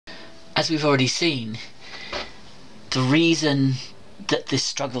as we've already seen, the reason that this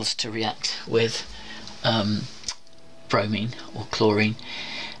struggles to react with bromine or chlorine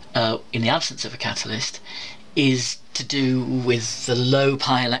in the absence of a catalyst is to do with the low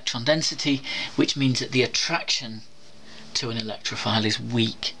pi electron density, which means that the attraction to an electrophile is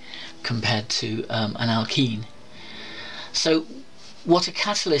weak compared to an alkene. So what a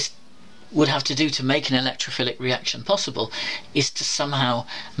catalyst would have to do to make an electrophilic reaction possible is to somehow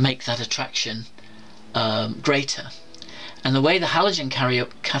make that attraction greater. And the way the halogen carrier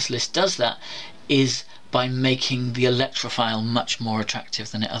catalyst does that is by making the electrophile much more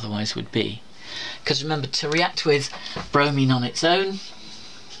attractive than it otherwise would be. Because remember, to react with bromine on its own,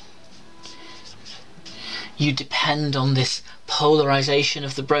 you depend on this polarization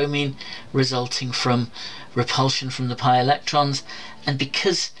of the bromine resulting from repulsion from the pi electrons, and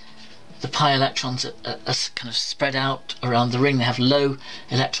because the pi electrons are kind of spread out around the ring, they have low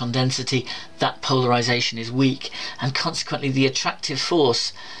electron density, that polarization is weak, and consequently the attractive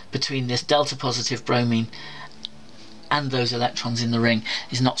force between this delta positive bromine and those electrons in the ring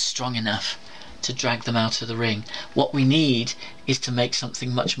is not strong enough to drag them out of the ring. What we need is to make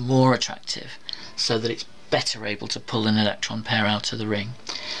something much more attractive so that it's better able to pull an electron pair out of the ring.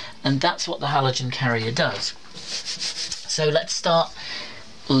 And that's what the halogen carrier does. So let's start.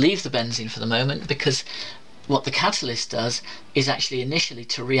 Leave the benzene for the moment, because what the catalyst does is actually initially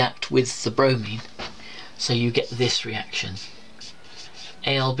to react with the bromine. So you get this reaction.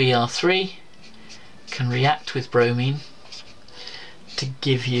 AlBr3 can react with bromine to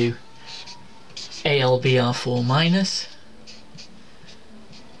give you AlBr4 minus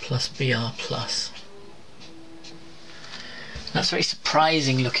plus Br plus. That's a very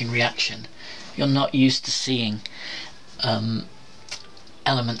surprising looking reaction. You're not used to seeing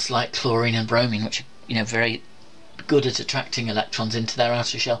elements like chlorine and bromine, which are very good at attracting electrons into their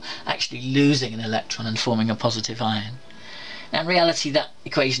outer shell, actually losing an electron and forming a positive ion. Now in reality that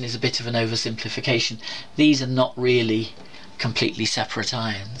equation is a bit of an oversimplification. These are not really completely separate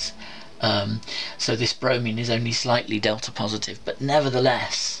ions. So this bromine is only slightly delta positive, but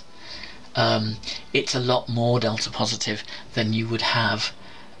nevertheless it's a lot more delta positive than you would have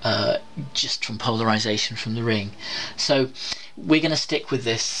just from polarization from the ring. So we're going to stick with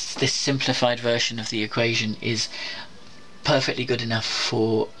this simplified version of the equation is perfectly good enough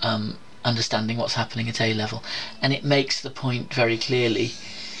for understanding what's happening at A level, and it makes the point very clearly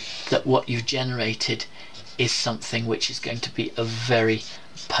that what you've generated is something which is going to be a very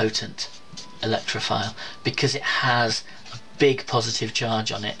potent electrophile, because it has a big positive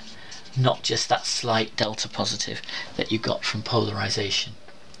charge on it, not just that slight delta positive that you got from polarization.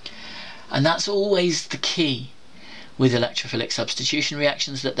 And that's always the key with electrophilic substitution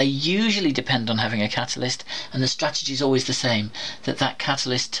reactions, that they usually depend on having a catalyst, and the strategy is always the same, that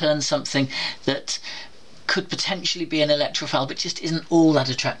catalyst turns something that could potentially be an electrophile but just isn't all that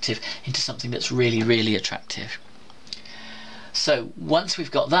attractive into something that's really, really attractive. So once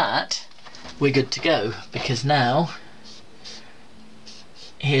we've got that, we're good to go, because now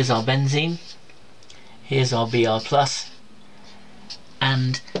here's our benzene, here's our Br plus,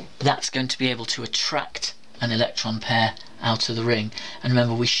 and that's going to be able to attract an electron pair out of the ring. And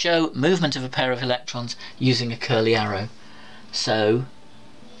remember, we show movement of a pair of electrons using a curly arrow. So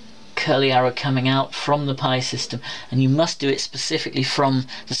curly arrow coming out from the pi system, and you must do it specifically from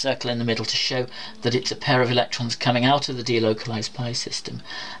the circle in the middle to show that it's a pair of electrons coming out of the delocalized pi system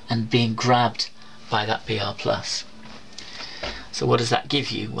and being grabbed by that Br plus. So what does that give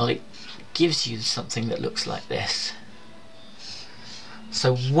you? Well, it gives you something that looks like this.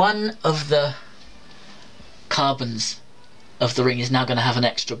 So one of the carbons of the ring is now going to have an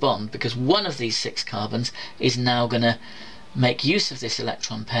extra bond, because one of these 6 carbons is now going to make use of this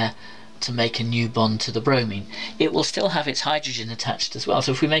electron pair to make a new bond to the bromine. It will still have its hydrogen attached as well,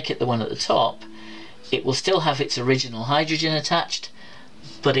 so if we make it the one at the top, it will still have its original hydrogen attached,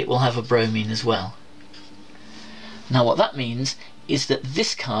 but it will have a bromine as well. Now what that means is that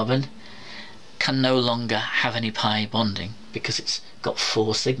this carbon can no longer have any pi bonding, because it's got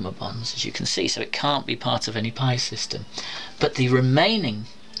 4 sigma bonds, as you can see, so it can't be part of any pi system. But the remaining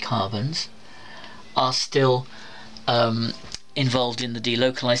carbons are still involved in the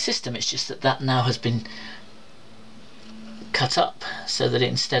delocalized system. It's just that now has been cut up so that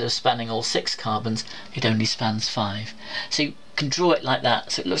instead of spanning all 6 carbons, it only spans 5. So you can draw it like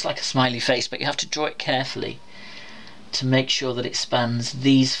that, so it looks like a smiley face, but you have to draw it carefully to make sure that it spans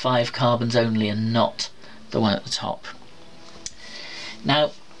these 5 carbons only and not the one at the top.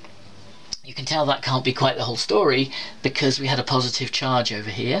 Now you can tell that can't be quite the whole story, because we had a positive charge over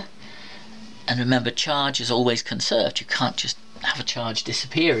here, and remember, charge is always conserved. You can't just have a charge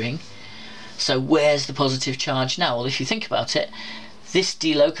disappearing, So where's the positive charge now? Well, if you think about it, this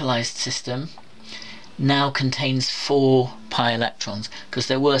delocalized system now contains 4 pi electrons, because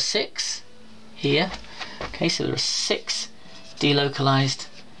there were 6 here. Okay, so there are 6 delocalized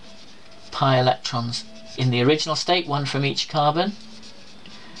pi electrons in the original state, 1 from each carbon.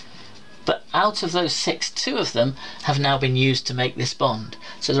 But out of those 6, 2 of them have now been used to make this bond.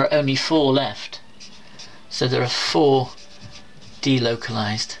 So there are only 4 left. So there are 4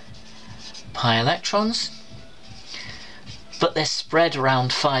 delocalized pi electrons, but they're spread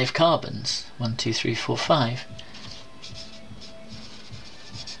around 5 carbons. 1, 2, 3, 4, 5.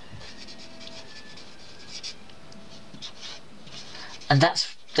 And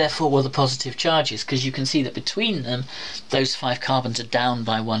that's therefore where the positive charge is, because you can see that between them those 5 carbons are down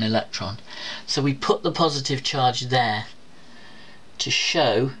by 1 electron. So we put the positive charge there to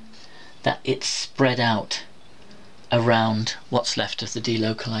show that it's spread out around what's left of the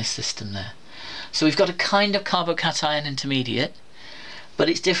delocalized system there. So we've got a kind of carbocation intermediate, but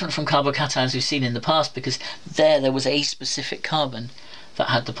it's different from carbocations we've seen in the past, because there was a specific carbon that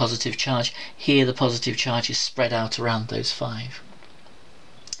had the positive charge. Here the positive charge is spread out around those 5.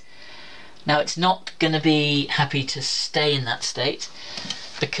 Now it's not going to be happy to stay in that state,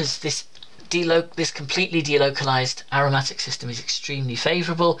 because this completely delocalized aromatic system is extremely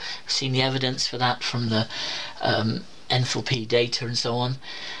favourable. We've seen the evidence for that from the enthalpy data and so on.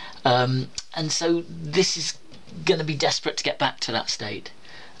 And so this is going to be desperate to get back to that state.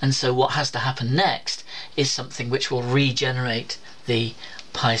 And so what has to happen next is something which will regenerate the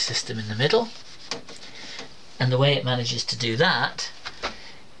pi system in the middle. And the way it manages to do that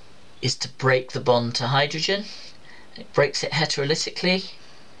is to break the bond to hydrogen. It breaks it heterolytically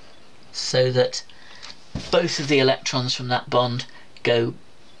so that both of the electrons from that bond go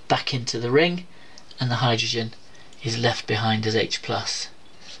back into the ring and the hydrogen is left behind as H+.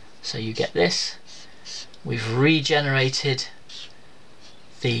 So you get this. We've regenerated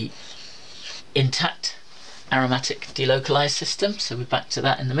the intact aromatic delocalized system, so we're back to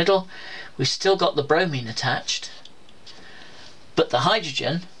that in the middle. We've still got the bromine attached, but the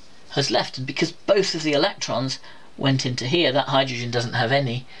hydrogen has left, and because both of the electrons went into here, that hydrogen doesn't have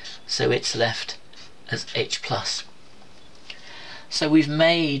any, so it's left as H+. So we've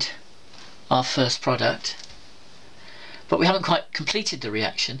made our first product, but we haven't quite completed the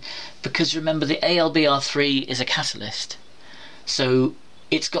reaction, because remember the AlBr3 is a catalyst, so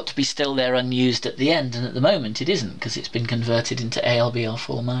it's got to be still there unused at the end, and at the moment it isn't, because it's been converted into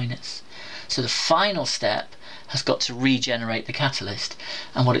AlBr4-. So the final step has got to regenerate the catalyst,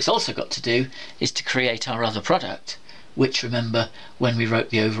 and what it's also got to do is to create our other product, which, remember, when we wrote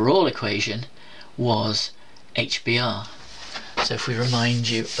the overall equation, was HBr. So if we remind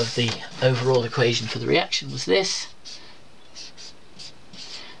you of the overall equation for the reaction was this,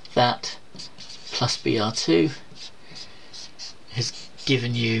 that plus Br2 has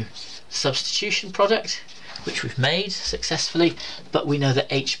given you substitution product, which we've made successfully, but we know that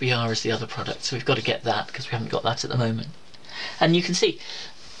HBr is the other product, so we've got to get that because we haven't got that at the moment. And you can see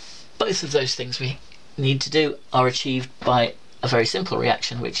both of those things we need to do are achieved by a very simple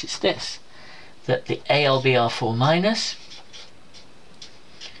reaction, which is this, that the AlBr4-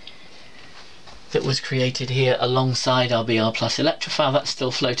 that was created here alongside our Br plus electrophile, that's still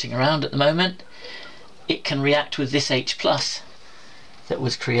floating around at the moment, it can react with this H+ that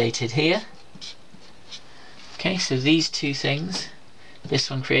was created here. Okay, so these two things, this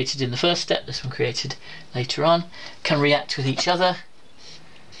one created in the first step, this one created later on, can react with each other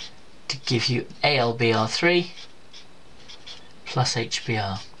to give you AlBr3 plus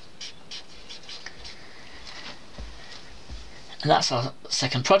HBr. And that's our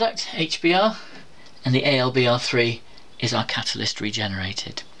second product, HBr, and the AlBr3 is our catalyst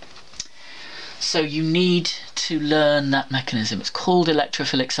regenerated. So you need to learn that mechanism. It's called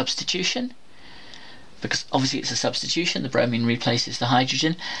electrophilic substitution, because obviously it's a substitution, the bromine replaces the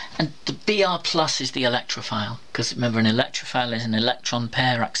hydrogen, and the Br plus is the electrophile, because remember an electrophile is an electron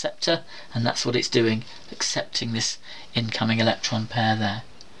pair acceptor, and that's what it's doing, accepting this incoming electron pair there.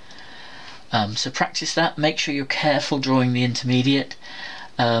 So practice that, make sure you're careful drawing the intermediate,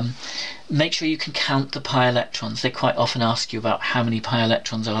 make sure you can count the pi electrons. They quite often ask you about how many pi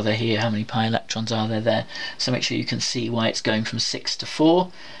electrons are there here, how many pi electrons are there, so make sure you can see why it's going from 6 to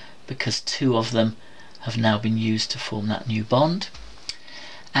 4, because 2 of them have now been used to form that new bond.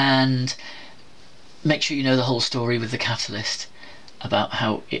 And make sure you know the whole story with the catalyst, about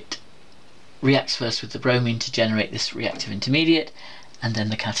how it reacts first with the bromine to generate this reactive intermediate, and then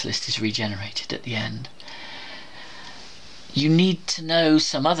the catalyst is regenerated at the end. You need to know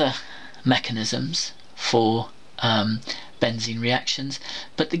some other mechanisms for benzene reactions,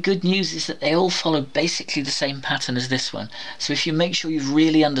 but the good news is that they all follow basically the same pattern as this one. So if you make sure you've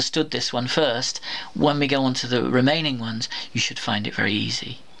really understood this one first, when we go on to the remaining ones, you should find it very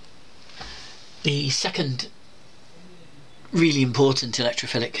easy. The second really important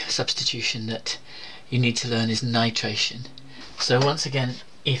electrophilic substitution that you need to learn is nitration. So once again,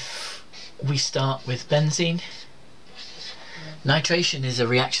 if we start with benzene, nitration is a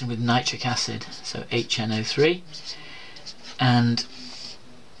reaction with nitric acid, so HNO3, and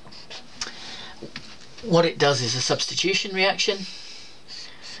what it does is a substitution reaction,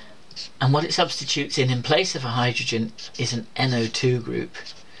 and what it substitutes in place of a hydrogen is an NO2 group,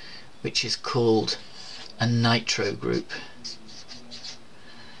 which is called a nitro group.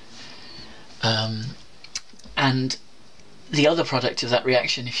 And the other product of that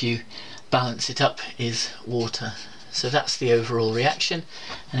reaction, if you balance it up, is water. So that's the overall reaction,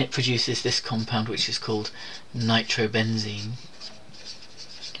 and it produces this compound which is called nitrobenzene.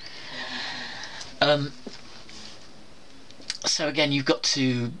 So again, you've got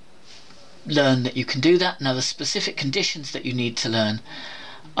to learn that you can do that. Now the specific conditions that you need to learn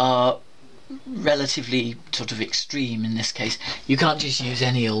are relatively sort of extreme in this case. You can't just use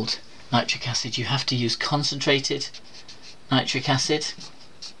any old nitric acid, you have to use concentrated nitric acid,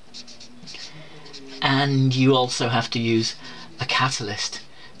 and you also have to use a catalyst,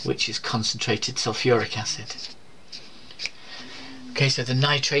 which is concentrated sulfuric acid. Okay, so the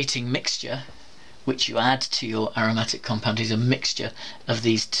nitrating mixture which you add to your aromatic compound is a mixture of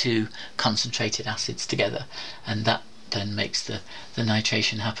these two concentrated acids together, and that then makes the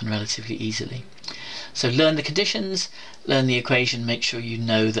nitration happen relatively easily. So learn the conditions, learn the equation, make sure you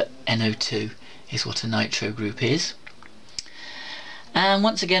know that NO2 is what a nitro group is. And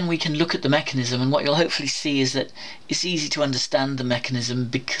once again we can look at the mechanism, and what you'll hopefully see is that it's easy to understand the mechanism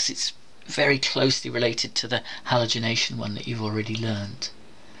because it's very closely related to the halogenation one that you've already learned.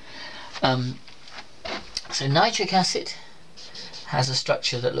 So nitric acid has a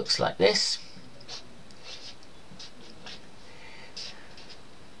structure that looks like this.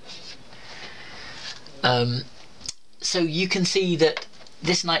 So you can see that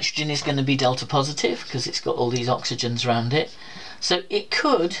this nitrogen is going to be delta positive because it's got all these oxygens around it. So it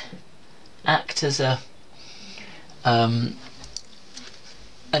could act as an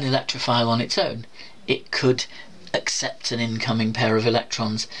electrophile on its own. It could accept an incoming pair of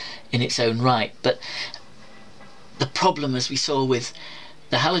electrons in its own right, but the problem, as we saw with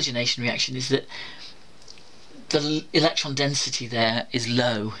the halogenation reaction, is that the electron density there is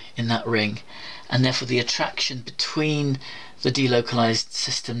low in that ring, and therefore the attraction between the delocalized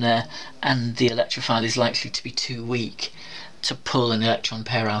system there and the electrophile is likely to be too weak to pull an electron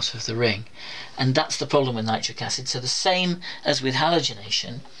pair out of the ring. And that's the problem with nitric acid. So the same as with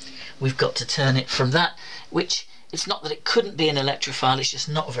halogenation, we've got to turn it from that, which it's not that it couldn't be an electrophile, it's just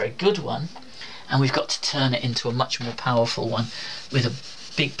not a very good one, and we've got to turn it into a much more powerful one with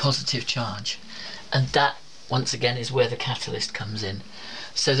a big positive charge. And that, once again, is where the catalyst comes in.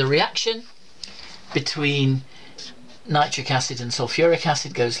 So the reaction between nitric acid and sulfuric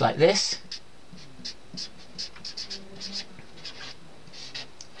acid goes like this.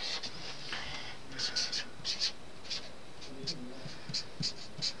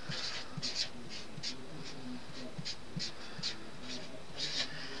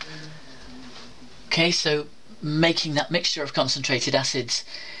 Okay, so making that mixture of concentrated acids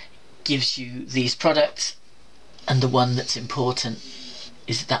gives you these products, and the one that's important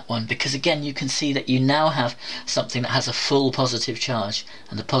is that one, because again you can see that you now have something that has a full positive charge,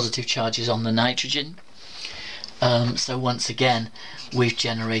 and the positive charge is on the nitrogen. So once again we've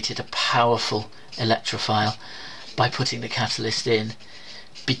generated a powerful electrophile by putting the catalyst in,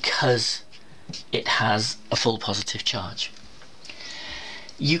 because it has a full positive charge.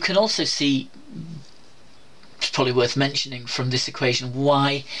 You can also see, it's probably worth mentioning from this equation,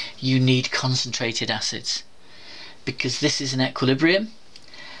 why you need concentrated acids, because this is an equilibrium,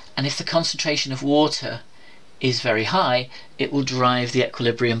 and if the concentration of water is very high, it will drive the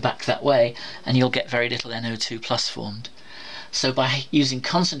equilibrium back that way, and you'll get very little NO2 plus formed. So by using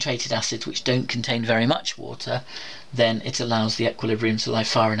concentrated acids which don't contain very much water, then it allows the equilibrium to lie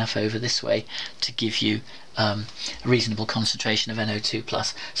far enough over this way to give you a reasonable concentration of NO2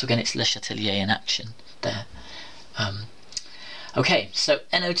 plus. So again, it's Le Chatelier in action there. Okay, so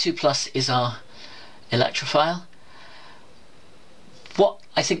NO2 plus is our electrophile. What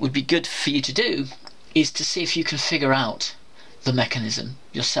I think would be good for you to do is to see if you can figure out the mechanism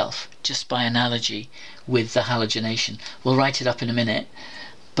yourself, just by analogy with the halogenation. We'll write it up in a minute,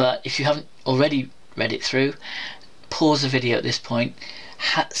 but if you haven't already read it through, pause the video at this point,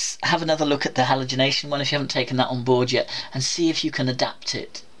 have another look at the halogenation one if you haven't taken that on board yet, and see if you can adapt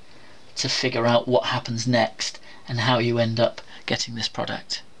it to figure out what happens next and how you end up getting this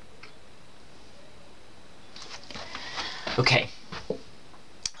product. Okay,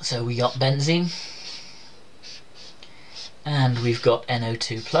 so we got benzene and we've got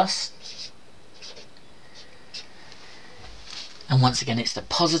NO2 plus, and once again it's the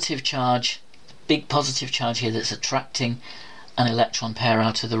positive charge, big positive charge here, that's attracting an electron pair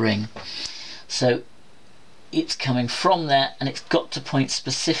out of the ring. So it's coming from there, and it's got to point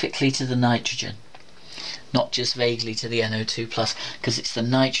specifically to the nitrogen, not just vaguely to the NO2 plus, because it's the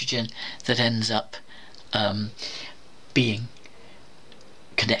nitrogen that ends up being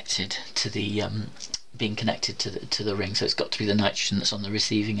connected to the ring. So it's got to be the nitrogen that's on the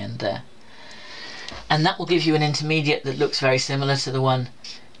receiving end there, and that will give you an intermediate that looks very similar to the one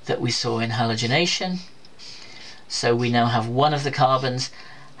that we saw in halogenation. So we now have one of the carbons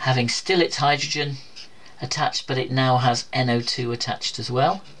having still its hydrogen attached, but it now has NO2 attached as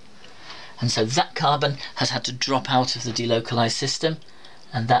well, and so that carbon has had to drop out of the delocalized system,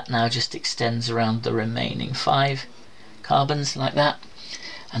 and that now just extends around the remaining 5 carbons like that,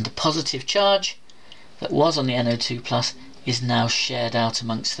 and the positive charge that was on the NO2 plus is now shared out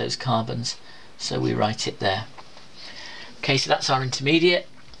amongst those carbons, so we write it there. Okay, so that's our intermediate,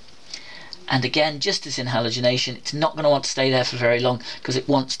 and again, just as in halogenation, it's not going to want to stay there for very long because it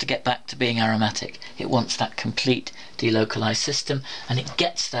wants to get back to being aromatic. It wants that complete delocalized system, and it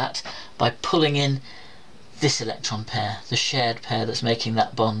gets that by pulling in this electron pair, the shared pair that's making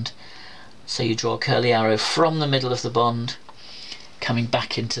that bond. So you draw a curly arrow from the middle of the bond coming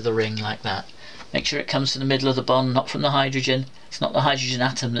back into the ring like that. Make sure it comes from the middle of the bond, not from the hydrogen. It's not the hydrogen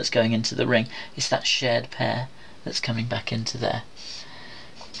atom that's going into the ring, it's that shared pair that's coming back into there.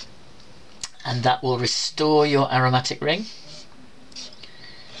 And that will restore your aromatic ring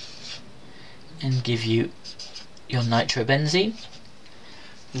and give you your nitrobenzene,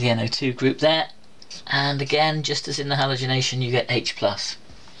 the NO2 group there, and again, just as in the halogenation, you get H+.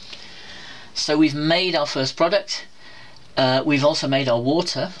 So we've made our first product. We've also made our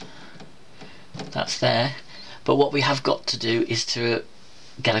water, that's there, but what we have got to do is to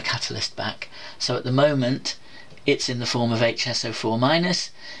get a catalyst back. So at the moment it's in the form of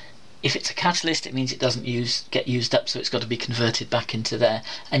HSO4-. If it's a catalyst, it means it doesn't get used up, so it's got to be converted back into there,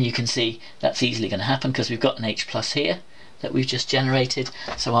 and you can see that's easily going to happen because we've got an H+ here that we've just generated.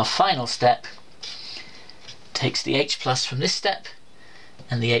 So our final step takes the H+ from this step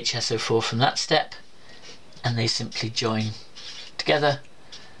and the HSO4 from that step, and they simply join together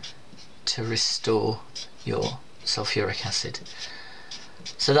to restore your sulfuric acid.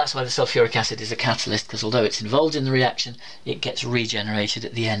 So that's why the sulfuric acid is a catalyst, because although it's involved in the reaction, it gets regenerated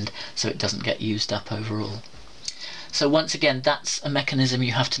at the end, so it doesn't get used up overall. So once again, that's a mechanism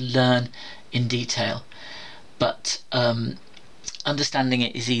you have to learn in detail, but understanding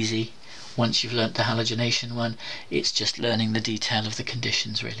it is easy once you've learnt the halogenation one. It's just learning the detail of the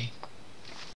conditions really.